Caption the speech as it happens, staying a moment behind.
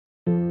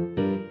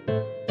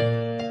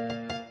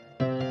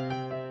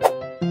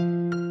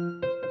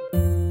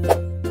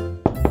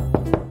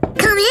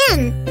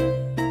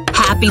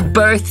Happy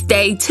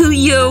birthday to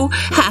you!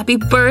 Happy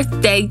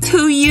birthday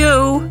to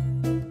you!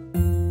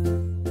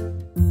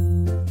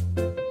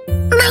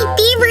 My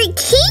favorite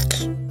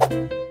cake?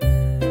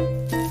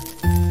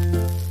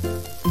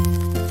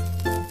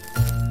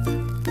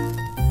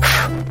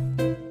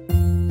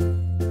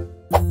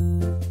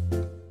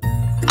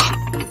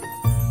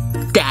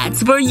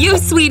 That's for you,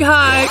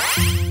 sweetheart!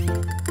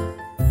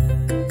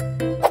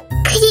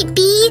 Could it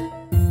be?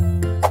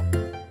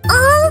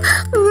 Oh,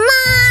 Mom!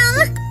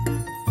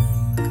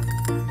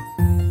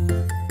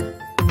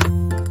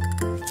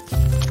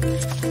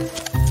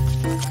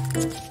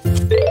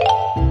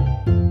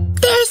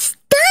 They're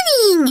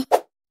stunning!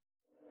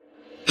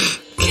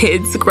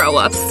 Kids grow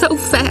up so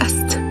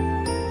fast.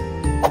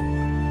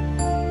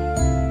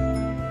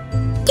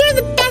 You're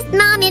the best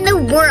mom in the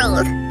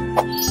world!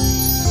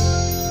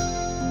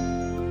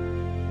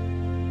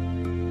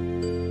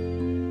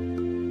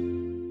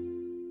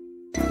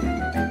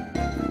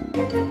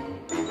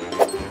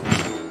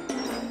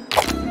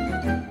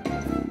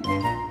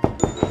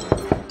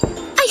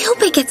 I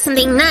hope I get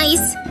something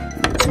nice.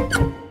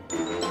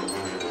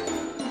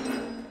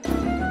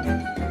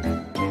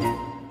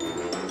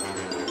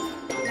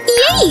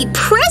 Yay,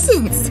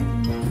 presents!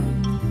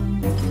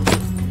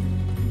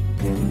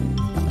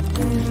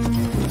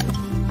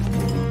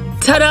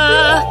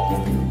 Ta-da!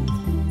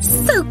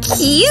 So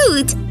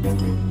cute!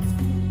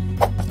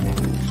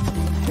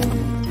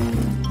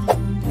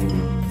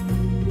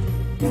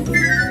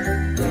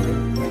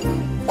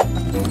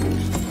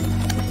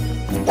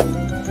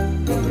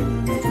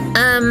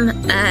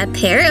 A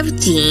pair of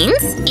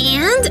jeans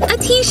and a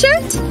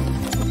t-shirt?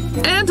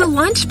 And a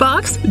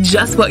lunchbox,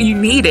 just what you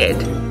needed.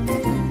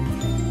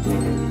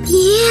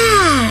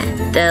 Yeah,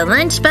 the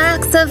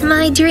lunchbox of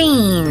my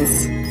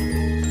dreams.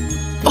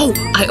 Oh,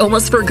 I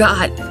almost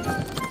forgot.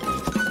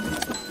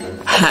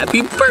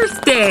 Happy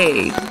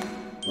birthday!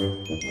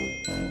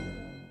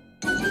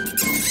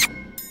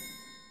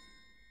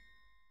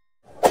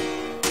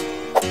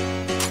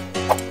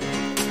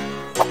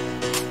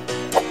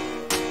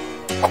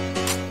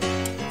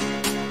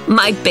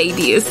 My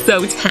baby is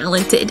so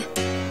talented.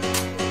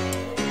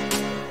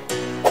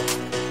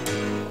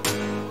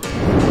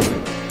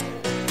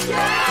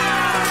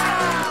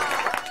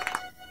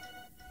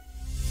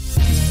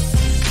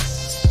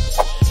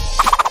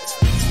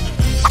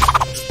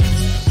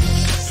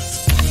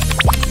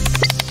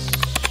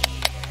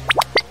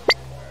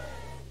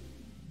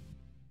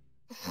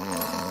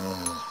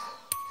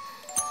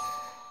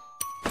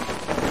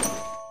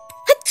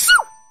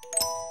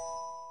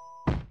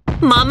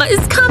 Mama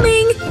is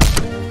coming!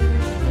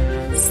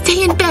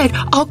 Stay in bed.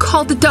 I'll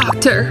call the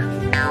doctor.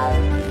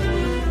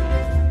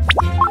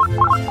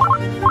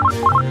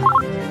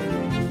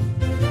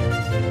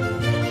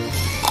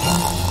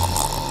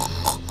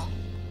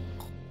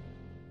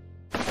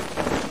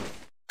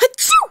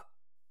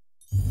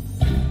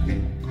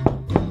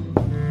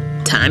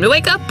 Time to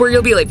wake up or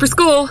you'll be late for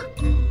school.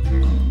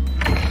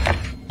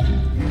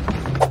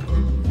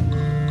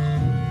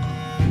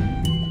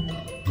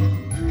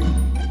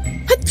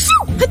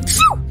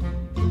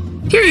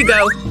 Here you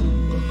go.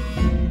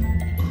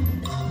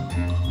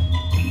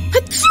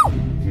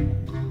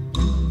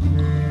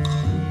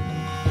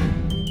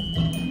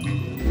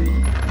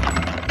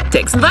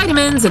 Take some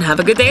vitamins and have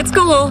a good day at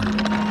school.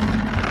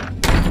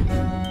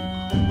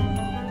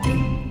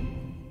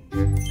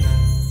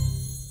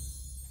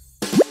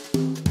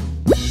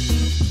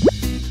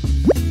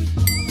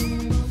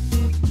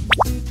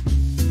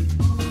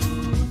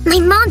 My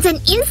mom's on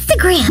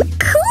Instagram.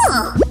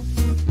 Cool!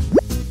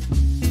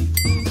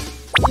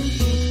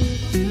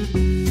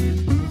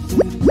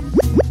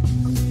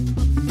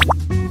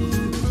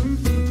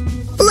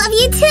 Love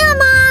you too,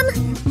 Mom!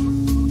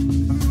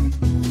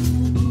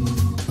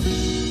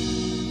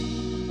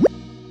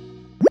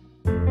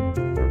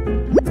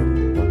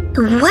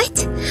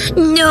 What?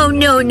 No,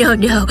 no, no,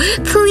 no.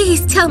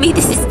 Please tell me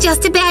this is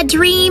just a bad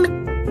dream.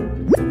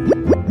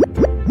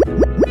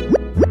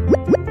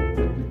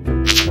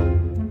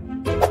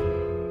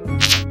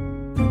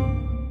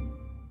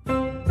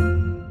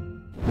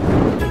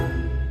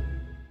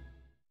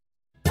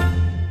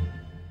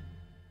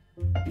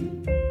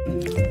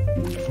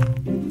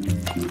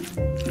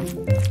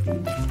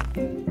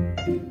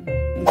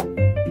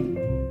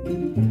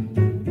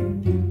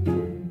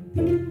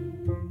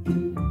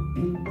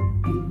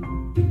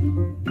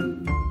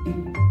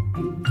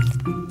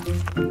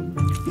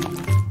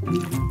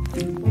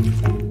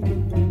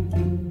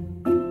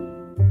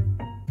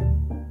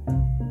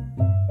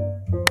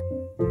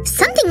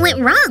 Something went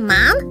wrong,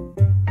 Mom.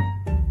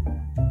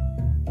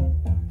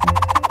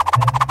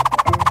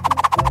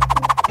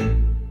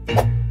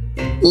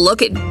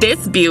 Look at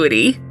this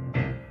beauty.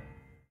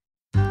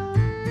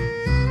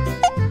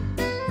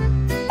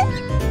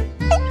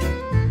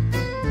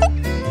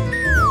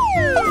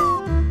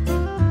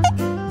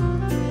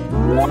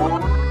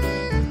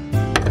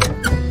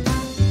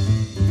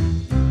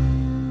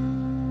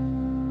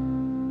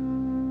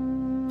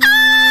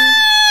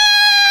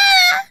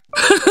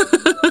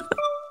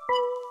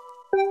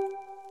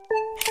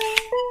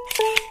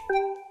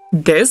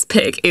 This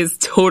pic is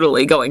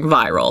totally going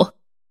viral.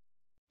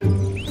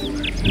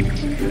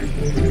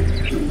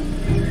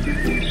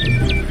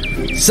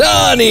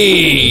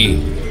 Sunny!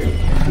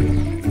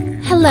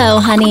 Hello,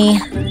 honey.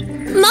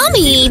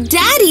 Mommy,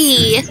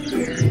 Daddy!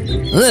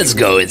 Let's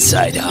go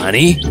inside,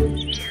 honey.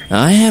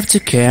 I have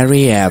to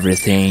carry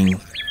everything.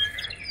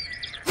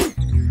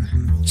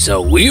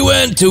 So we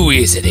went to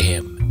visit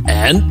him,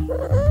 and...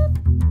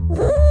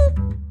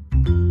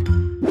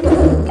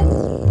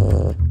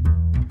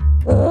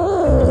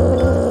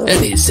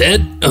 And he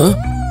said, huh?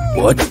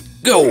 What?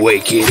 Go away,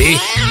 kitty.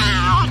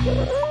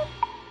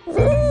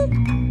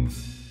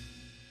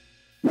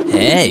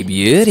 Hey,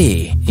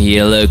 beauty.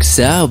 You look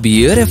so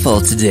beautiful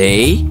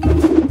today.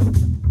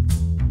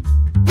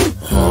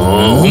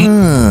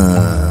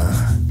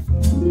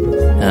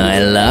 I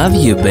love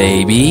you,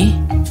 baby.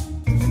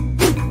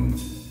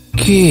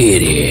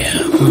 Kitty.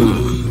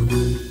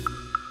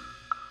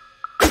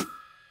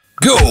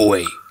 Go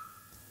away.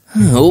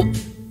 Oh,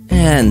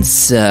 and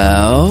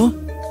so...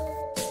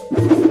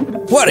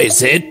 What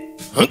is it?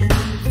 Huh?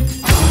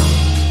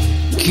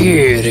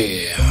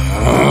 Kitty.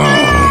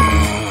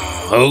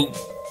 Oh.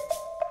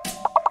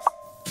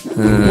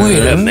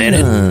 Wait a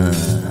minute.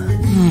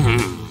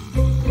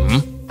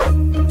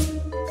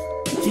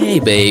 Hey,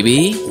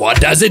 baby. What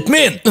does it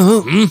mean?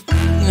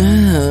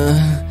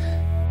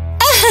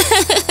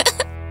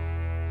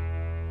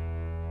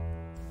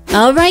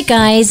 All right,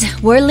 guys,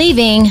 we're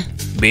leaving.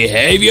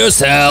 Behave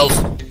yourself.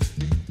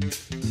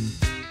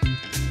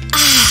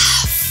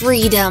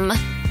 Freedom.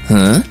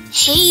 Huh?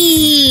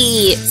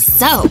 Hey!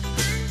 So,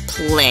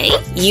 play,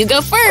 you go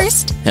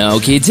first.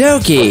 Okie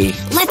dokie.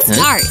 Let's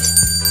start.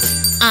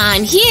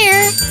 I'm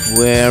here.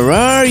 Where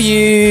are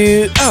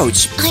you?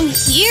 Ouch. I'm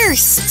here,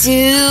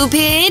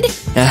 stupid.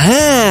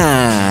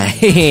 Aha!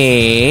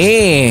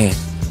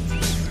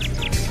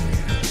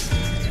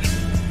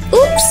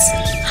 Oops.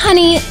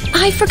 Honey,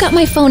 I forgot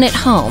my phone at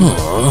home.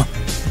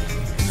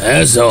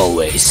 As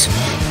always.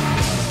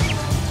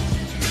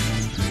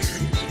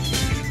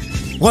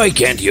 Why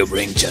can't you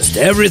bring just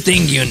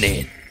everything you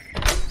need?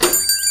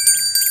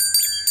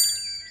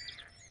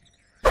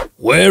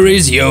 Where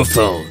is your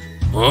phone?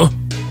 Huh?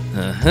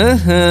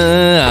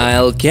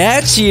 I'll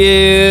catch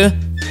you.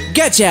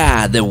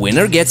 Gotcha! The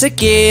winner gets a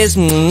kiss.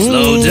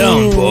 Slow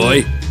down,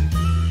 boy.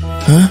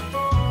 Huh?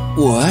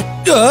 What?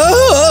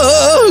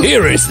 Oh!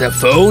 Here is the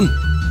phone.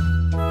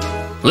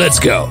 Let's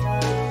go.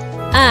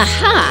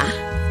 Aha!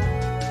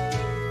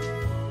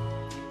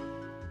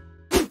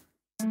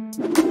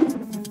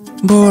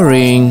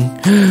 Boring.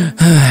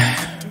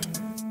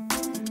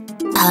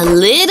 A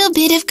little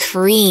bit of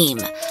cream.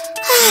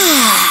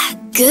 Ah,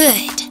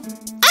 good.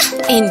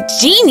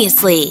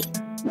 Ingeniously.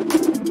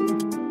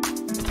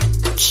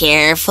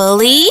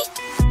 Carefully.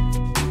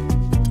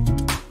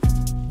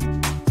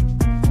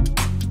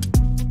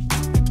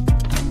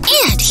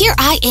 And here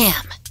I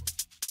am.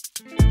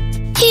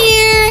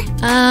 Here.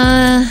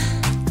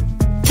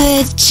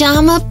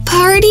 Pajama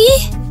party?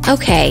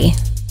 Okay.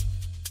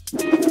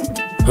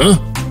 Huh?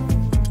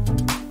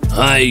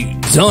 I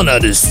don't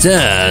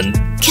understand.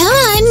 Come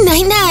on,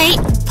 night-night.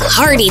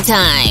 Party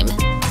time.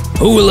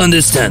 Who will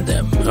understand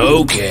them?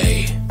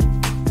 Okay.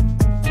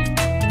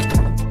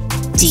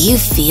 Do you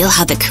feel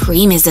how the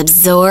cream is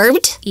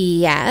absorbed?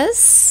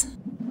 Yes.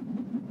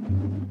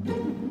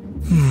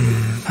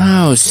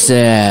 How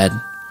sad.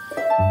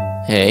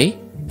 Hey,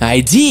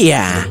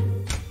 idea!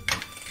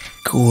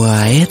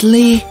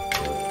 Quietly.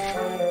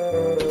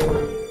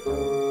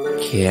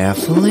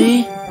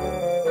 Carefully.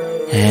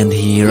 And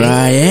here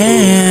I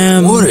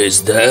am. What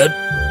is that?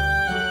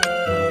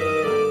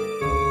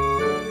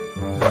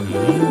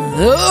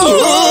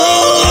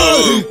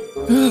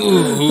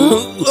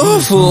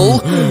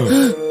 Awful.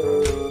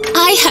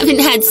 I haven't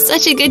had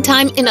such a good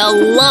time in a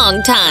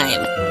long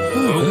time.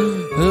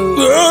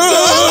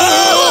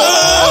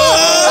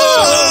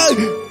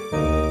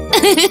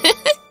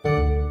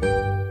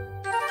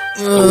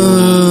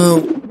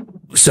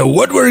 So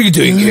what were you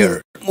doing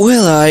here?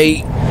 Well,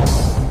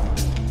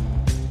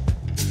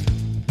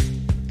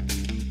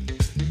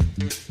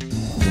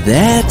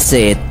 That's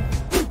it.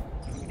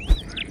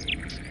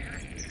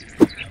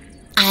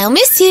 I'll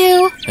miss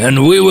you.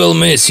 And we will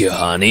miss you,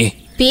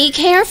 honey. Be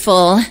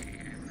careful.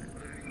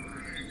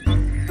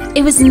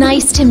 It was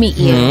nice to meet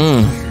you.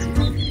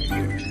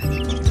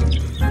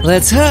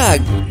 Let's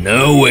hug.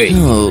 No way.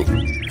 Oh.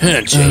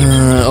 Handshake.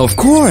 Of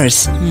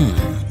course.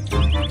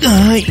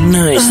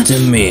 Nice to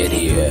meet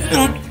you.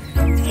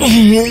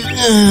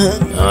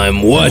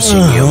 I'm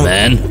watching you,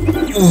 man.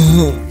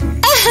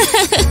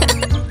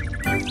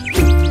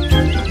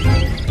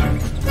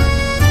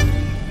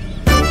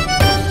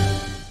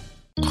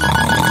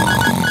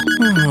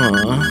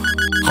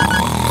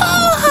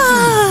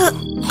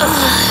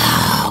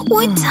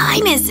 What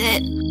time is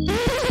it?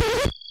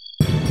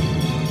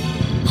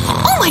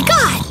 Oh my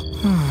god!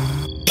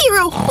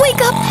 Piero,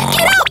 wake up!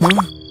 Get up!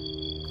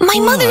 My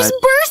mother's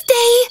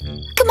birthday!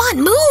 Come on,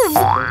 move!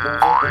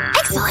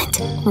 Excellent.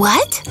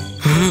 What?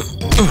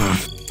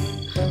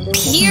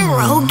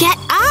 Piero, get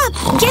up!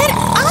 Get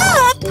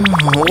up!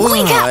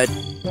 Wake up!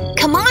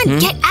 Come on,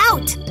 get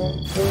out!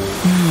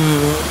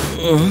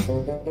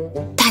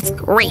 That's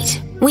great.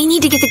 We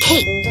need to get the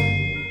cake.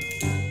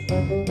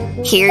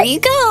 Here you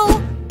go.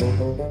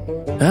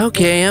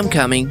 Okay, I'm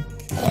coming.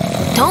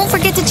 Don't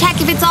forget to check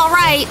if it's all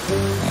right.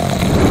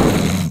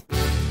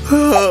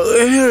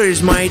 Oh, here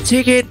is my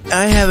ticket.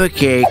 I have a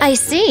cake. I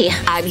see.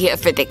 I'm here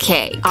for the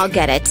cake. I'll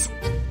get it.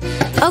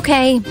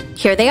 Okay,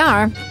 here they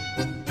are.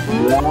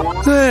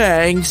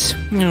 Thanks.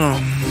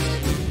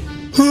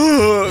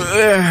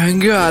 Oh,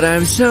 God,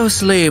 I'm so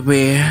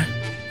sleepy.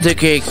 The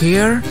cake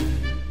here?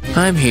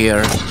 I'm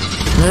here.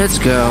 Let's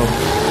go.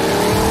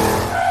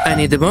 I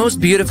need the most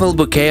beautiful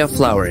bouquet of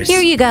flowers.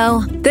 Here you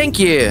go. Thank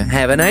you.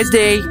 Have a nice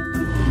day.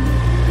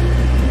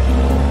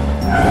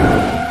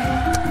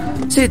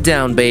 Sit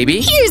down,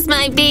 baby. Here's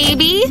my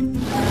baby.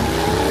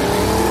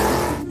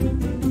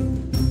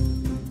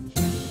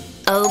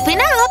 Open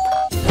up.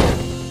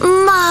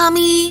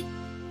 Mommy.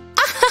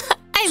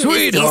 I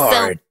miss you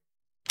so.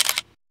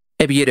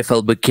 A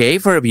beautiful bouquet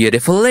for a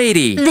beautiful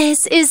lady.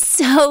 This is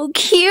so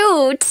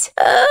cute.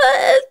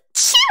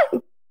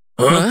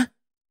 Huh?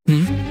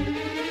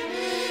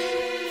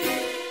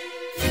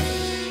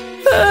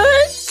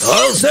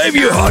 I'll save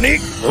you, honey.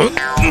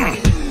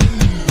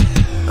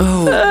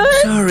 Oh,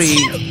 sorry.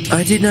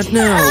 I did not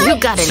know. You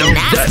got a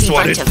nasty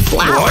bunch of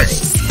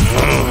flowers.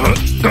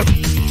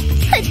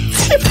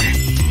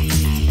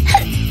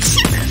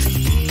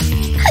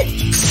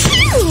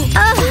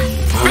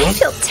 I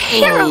feel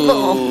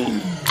terrible.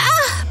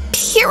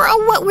 Hero,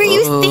 what were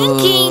you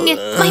thinking?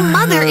 My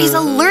mother is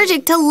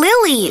allergic to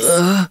lilies.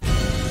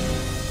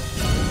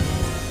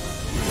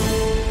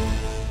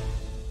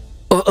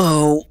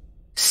 Uh-oh.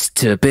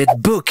 Stupid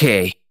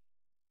bouquet.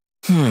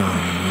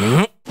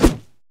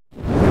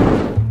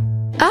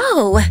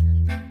 Oh,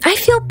 I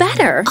feel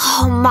better.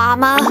 Oh,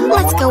 Mama,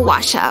 let's go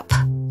wash up.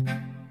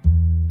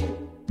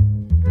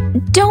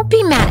 Don't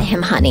be mad at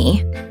him,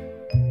 honey.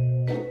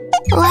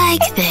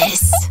 Like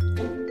this.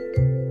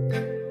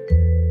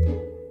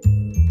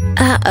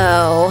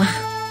 Uh-oh.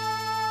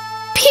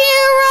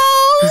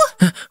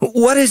 Piero!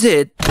 What is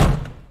it?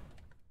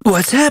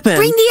 What's happened?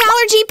 Bring the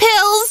allergy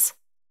pills!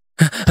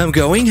 I'm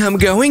going.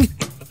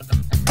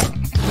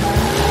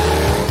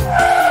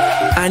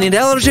 I need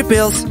allergy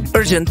pills.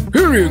 Urgent.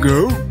 Here you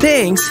go.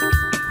 Thanks.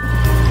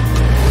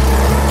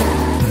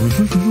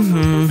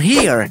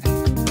 Here.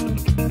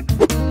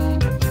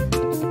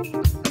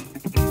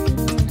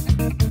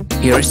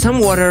 Here's some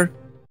water.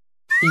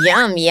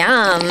 Yum,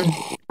 yum.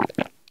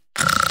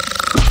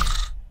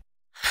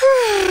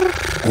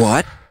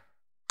 What?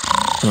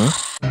 Huh?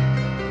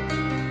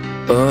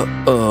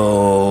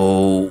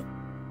 Uh-oh.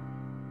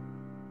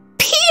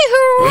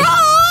 Piero!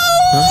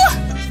 Huh?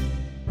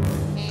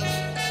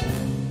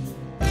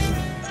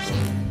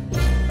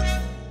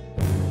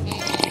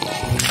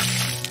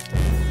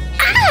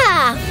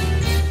 Ah!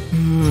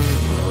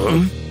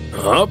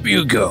 Up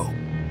you go.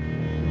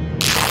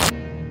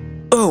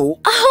 Oh.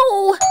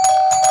 Oh!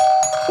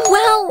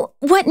 Well,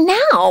 what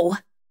now?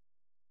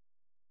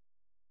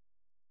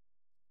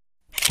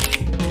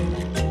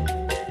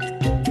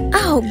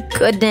 Oh,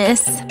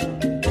 goodness.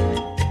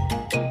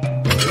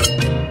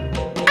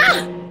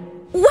 Ah!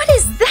 What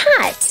is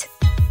that?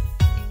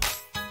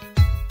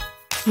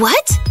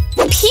 What?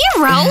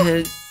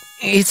 Piero?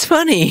 It's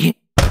funny.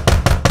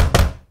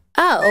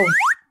 Oh,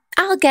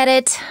 I'll get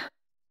it.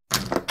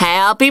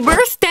 Happy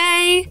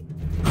birthday!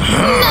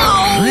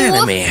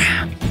 Enemy.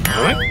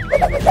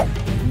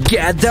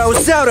 Get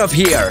those out of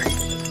here!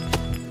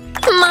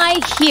 My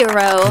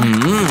hero.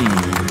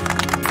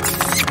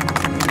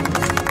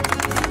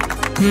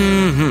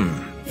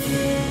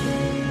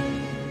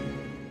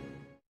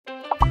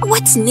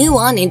 What's new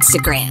on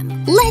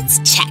Instagram? Let's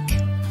check.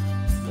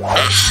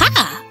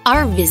 Aha!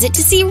 Our visit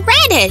to see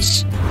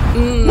Radish.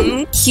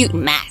 Cute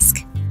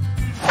mask.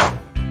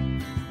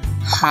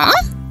 Huh?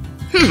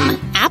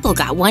 Apple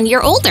got 1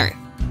 year older.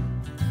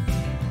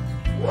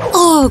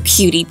 Oh,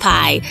 cutie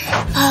pie.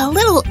 A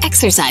little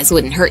exercise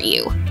wouldn't hurt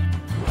you.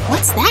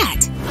 What's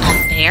that? A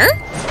bear?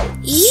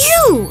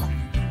 You!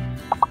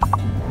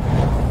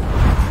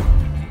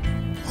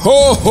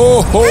 Ho,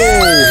 ho, ho!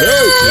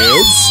 Hey,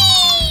 kids!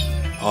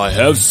 I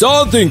have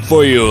something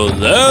for you.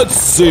 Let's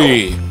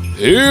see.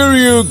 Here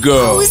you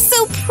go. Oh,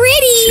 so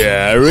pretty!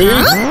 Cherry.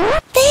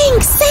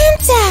 Thanks,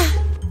 Santa!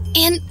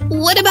 And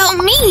what about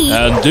me?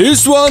 And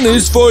this one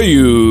is for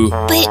you.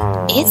 But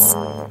it's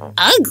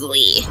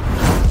ugly.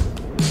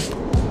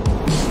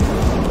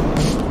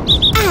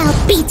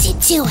 I'll beat you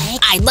to it.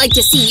 I'd like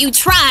to see you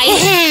try.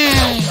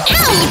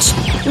 Ouch!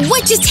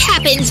 What just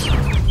happened?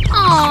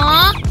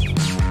 Aww.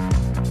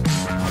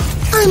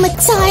 I'm a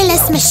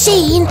tireless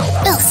machine.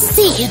 We'll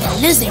see who the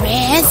loser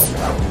is.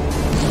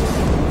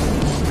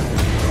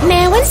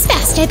 No one's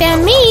faster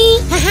than me.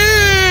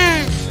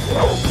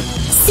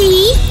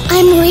 See?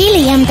 I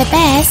really am the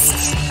best.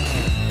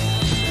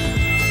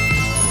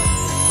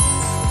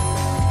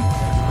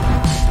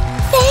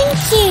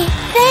 Thank you.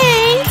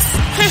 Thanks.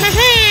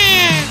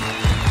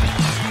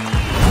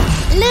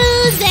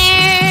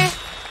 Loser.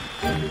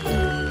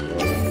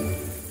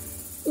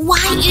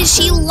 Why is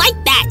she like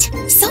that?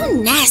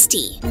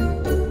 nasty.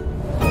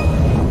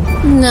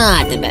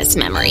 Not the best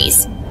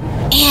memories.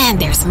 And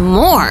there's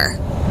more.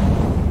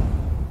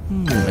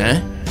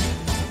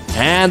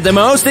 And the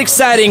most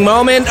exciting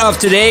moment of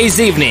today's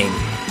evening.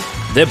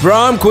 The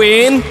prom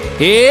queen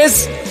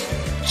is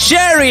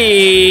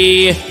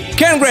Sherry!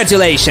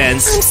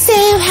 Congratulations! I'm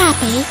so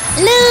happy.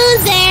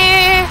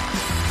 Loser!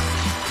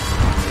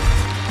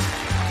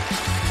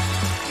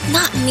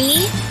 Not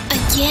me?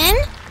 Again?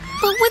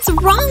 But what's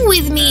wrong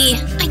with me?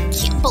 I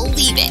can't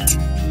believe it.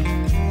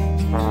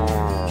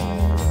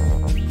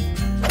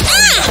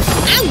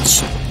 Ah!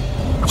 Ouch!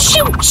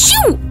 Shoo!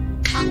 Shoo!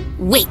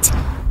 Wait.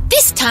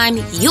 This time,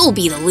 you'll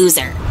be the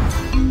loser.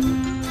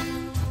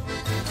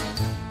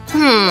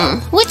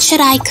 What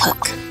should I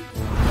cook?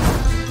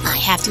 I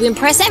have to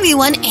impress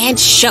everyone and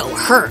show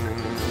her.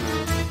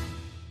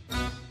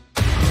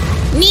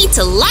 Meet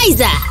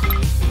Liza!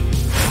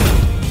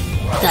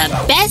 The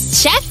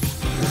best chef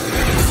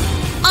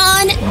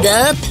on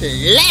the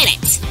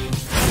planet!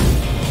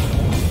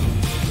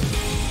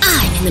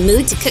 I'm in the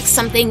mood to cook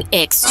something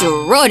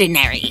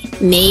extraordinary.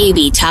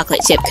 Maybe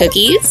chocolate chip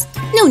cookies?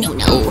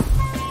 No.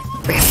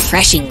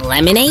 Refreshing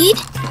lemonade?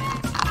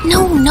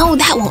 No,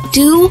 that won't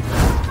do.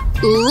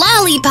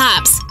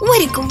 Lollipops!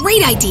 What a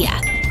great idea!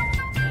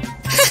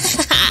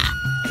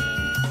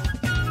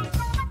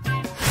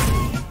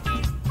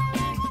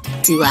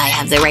 Do I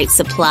have the right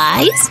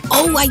supplies?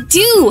 Oh, I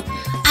do!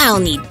 I'll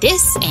need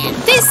this and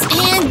this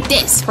and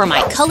this for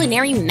my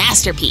culinary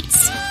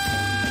masterpiece.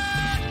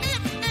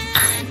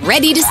 I'm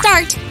ready to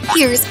start.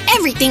 Here's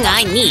everything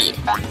I need.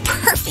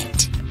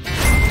 Perfect!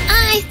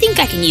 I think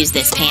I can use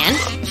this pan.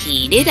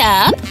 Heat it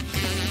up.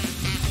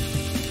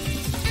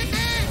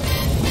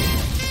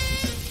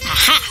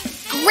 Aha!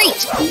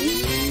 Great!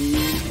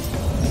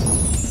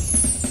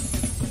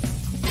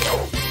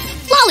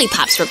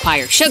 Lollipops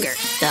require sugar.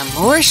 The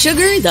more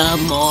sugar, the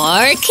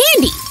more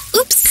candy.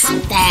 Oops,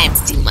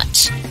 that's too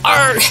much.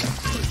 Arrgh!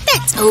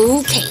 That's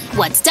okay.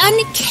 What's done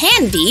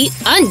can be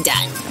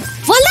undone.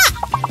 Voila!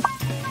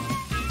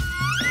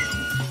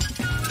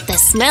 The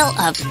smell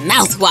of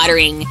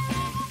mouth-watering.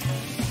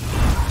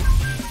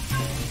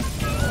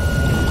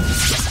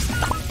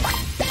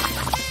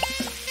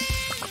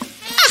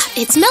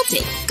 It's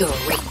melted.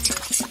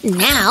 Great.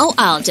 Now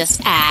I'll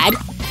just add…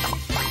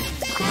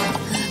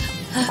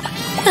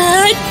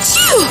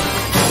 Achoo!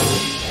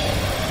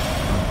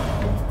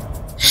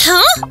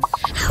 Huh?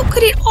 How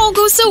could it all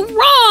go so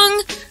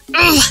wrong?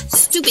 Ugh,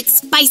 stupid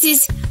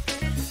spices.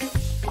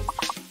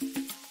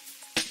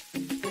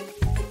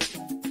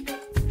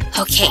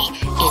 Okay,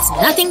 it's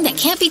nothing that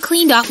can't be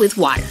cleaned off with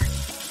water.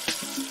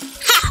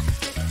 Ha!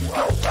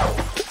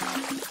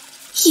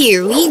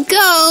 Here we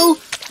go.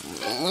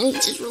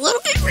 Just a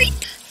little bit right.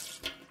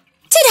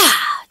 Ta-da!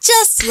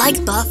 Just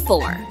like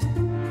before.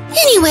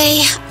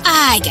 Anyway,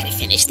 I gotta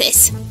finish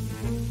this.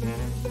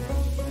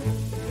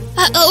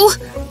 Uh-oh.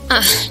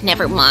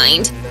 Never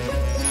mind.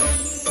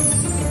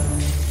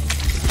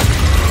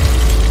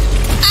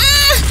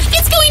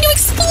 It's going to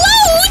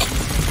explode!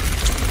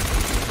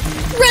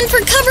 Run for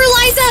cover,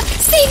 Liza!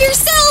 Save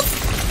yourself!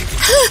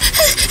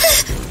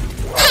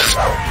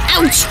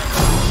 Ouch!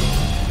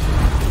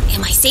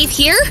 Am I safe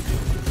here?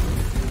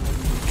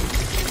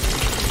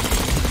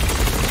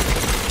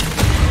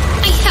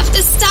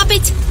 To stop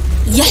it!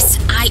 Yes,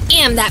 I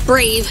am that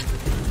brave!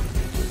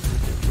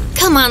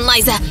 Come on,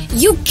 Liza!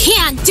 You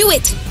can't do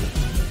it!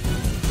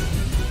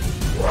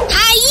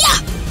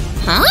 Hiya!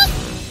 Huh?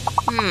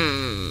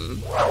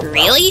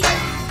 Really?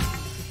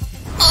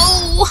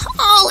 Oh,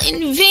 all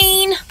in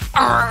vain!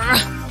 Aha!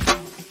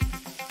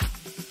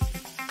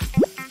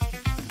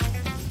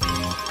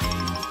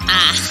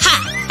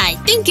 I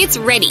think it's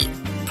ready.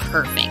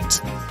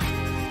 Perfect.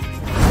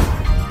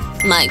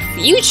 My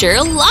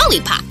future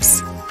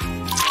lollipops.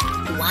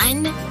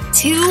 1,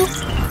 2,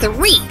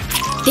 3.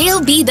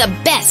 They'll be the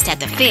best at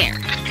the fair.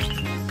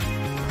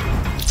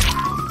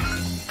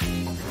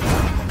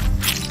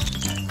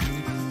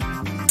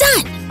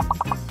 Done!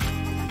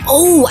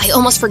 Oh, I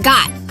almost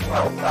forgot.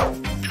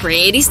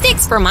 Pretty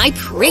sticks for my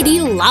pretty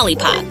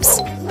lollipops.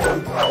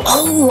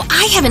 Oh,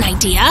 I have an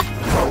idea.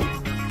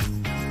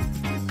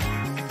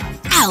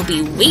 I'll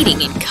be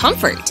waiting in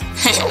comfort.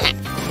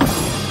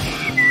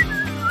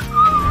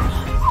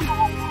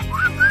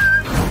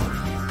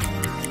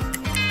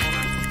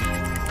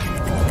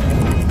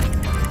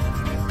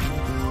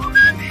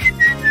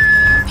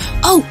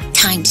 Oh,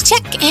 time to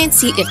check and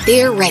see if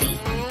they're ready.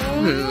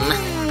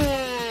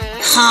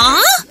 Huh?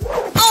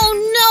 Oh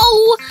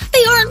no!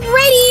 They aren't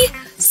ready!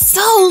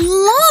 So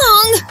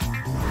long!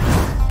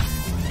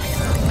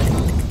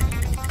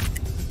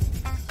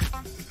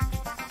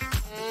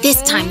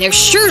 This time they're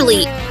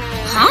surely…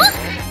 Huh?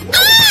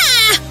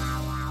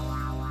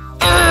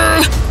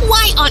 Ah!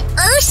 Why on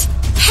earth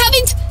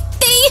haven't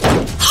they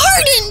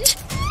hardened?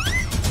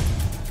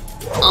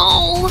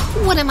 Oh,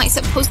 what am I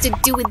supposed to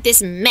do with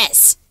this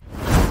mess?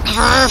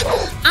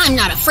 I'm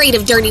not afraid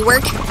of dirty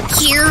work.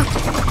 Here,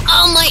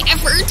 all my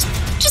effort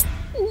just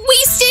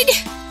wasted.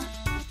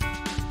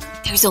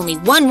 There's only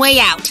one way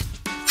out.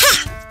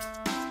 Ha!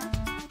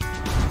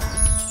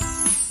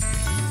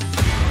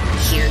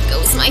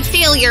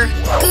 failure.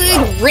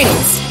 Good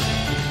riddance.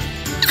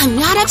 I'm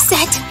not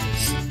upset.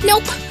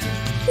 Nope,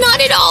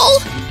 not at all.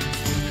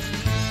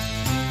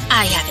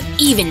 I have an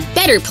even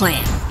better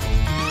plan.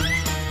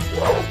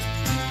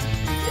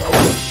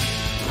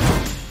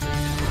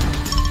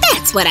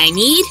 That's what I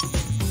need.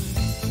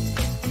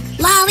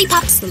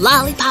 Lollipops,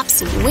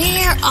 lollipops,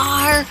 where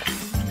are…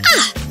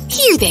 Ah,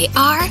 here they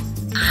are.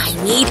 I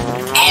need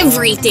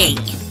everything.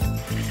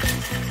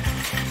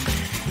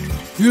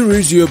 Here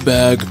is your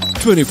bag.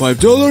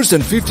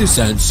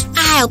 $25.50.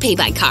 I'll pay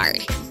by card.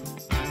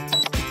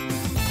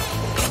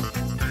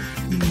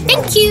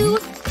 Thank you.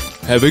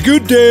 Have a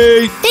good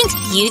day. Thanks,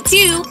 you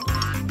too.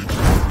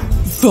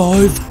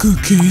 5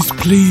 cookies,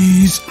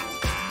 please.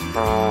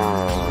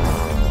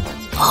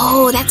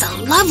 Oh, that's a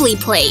lovely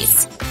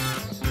place.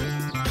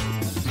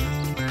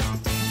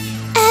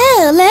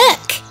 Oh,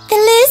 look! The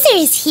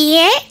loser's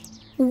here.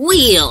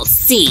 We'll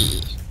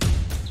see.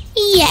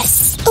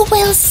 Yes,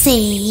 we'll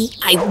see.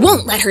 I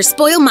won't let her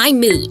spoil my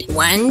mood.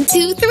 1,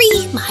 2,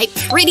 3, my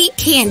pretty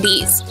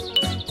candies.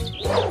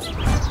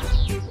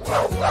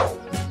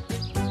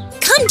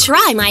 Come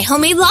try my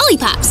homemade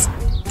lollipops.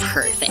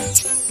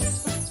 Perfect.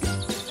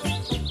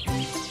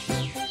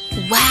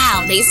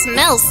 Wow, they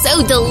smell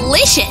so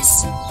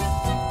delicious.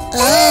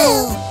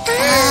 Oh,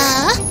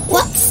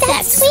 what's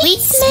that sweet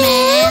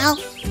smell?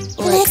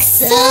 Looks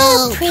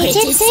so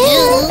pretty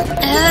too.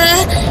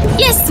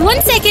 Yes,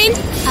 1 second.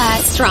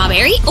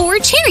 Strawberry or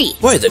cherry?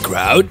 Why, the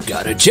crowd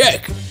gotta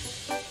check.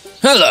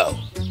 Hello.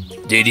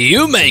 Did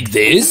you make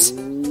this?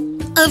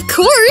 Of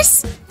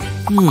course.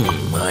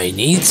 I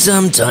need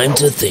some time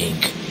to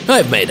think.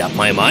 I've made up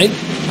my mind.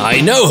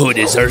 I know who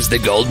deserves the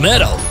gold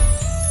medal.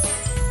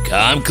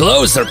 Come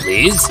closer,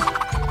 please.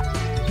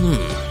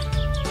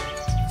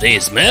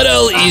 This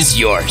medal is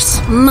yours.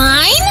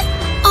 Mine?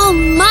 Oh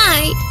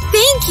my,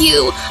 thank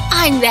you.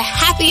 I'm the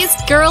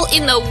happiest girl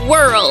in the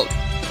world.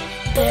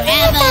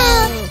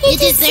 Bravo! You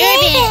deserve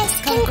it!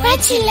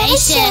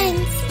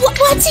 Congratulations! What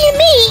do you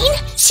mean?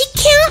 She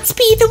can't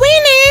be the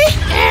winner!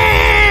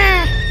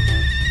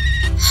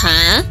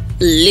 Huh?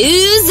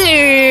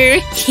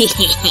 Loser!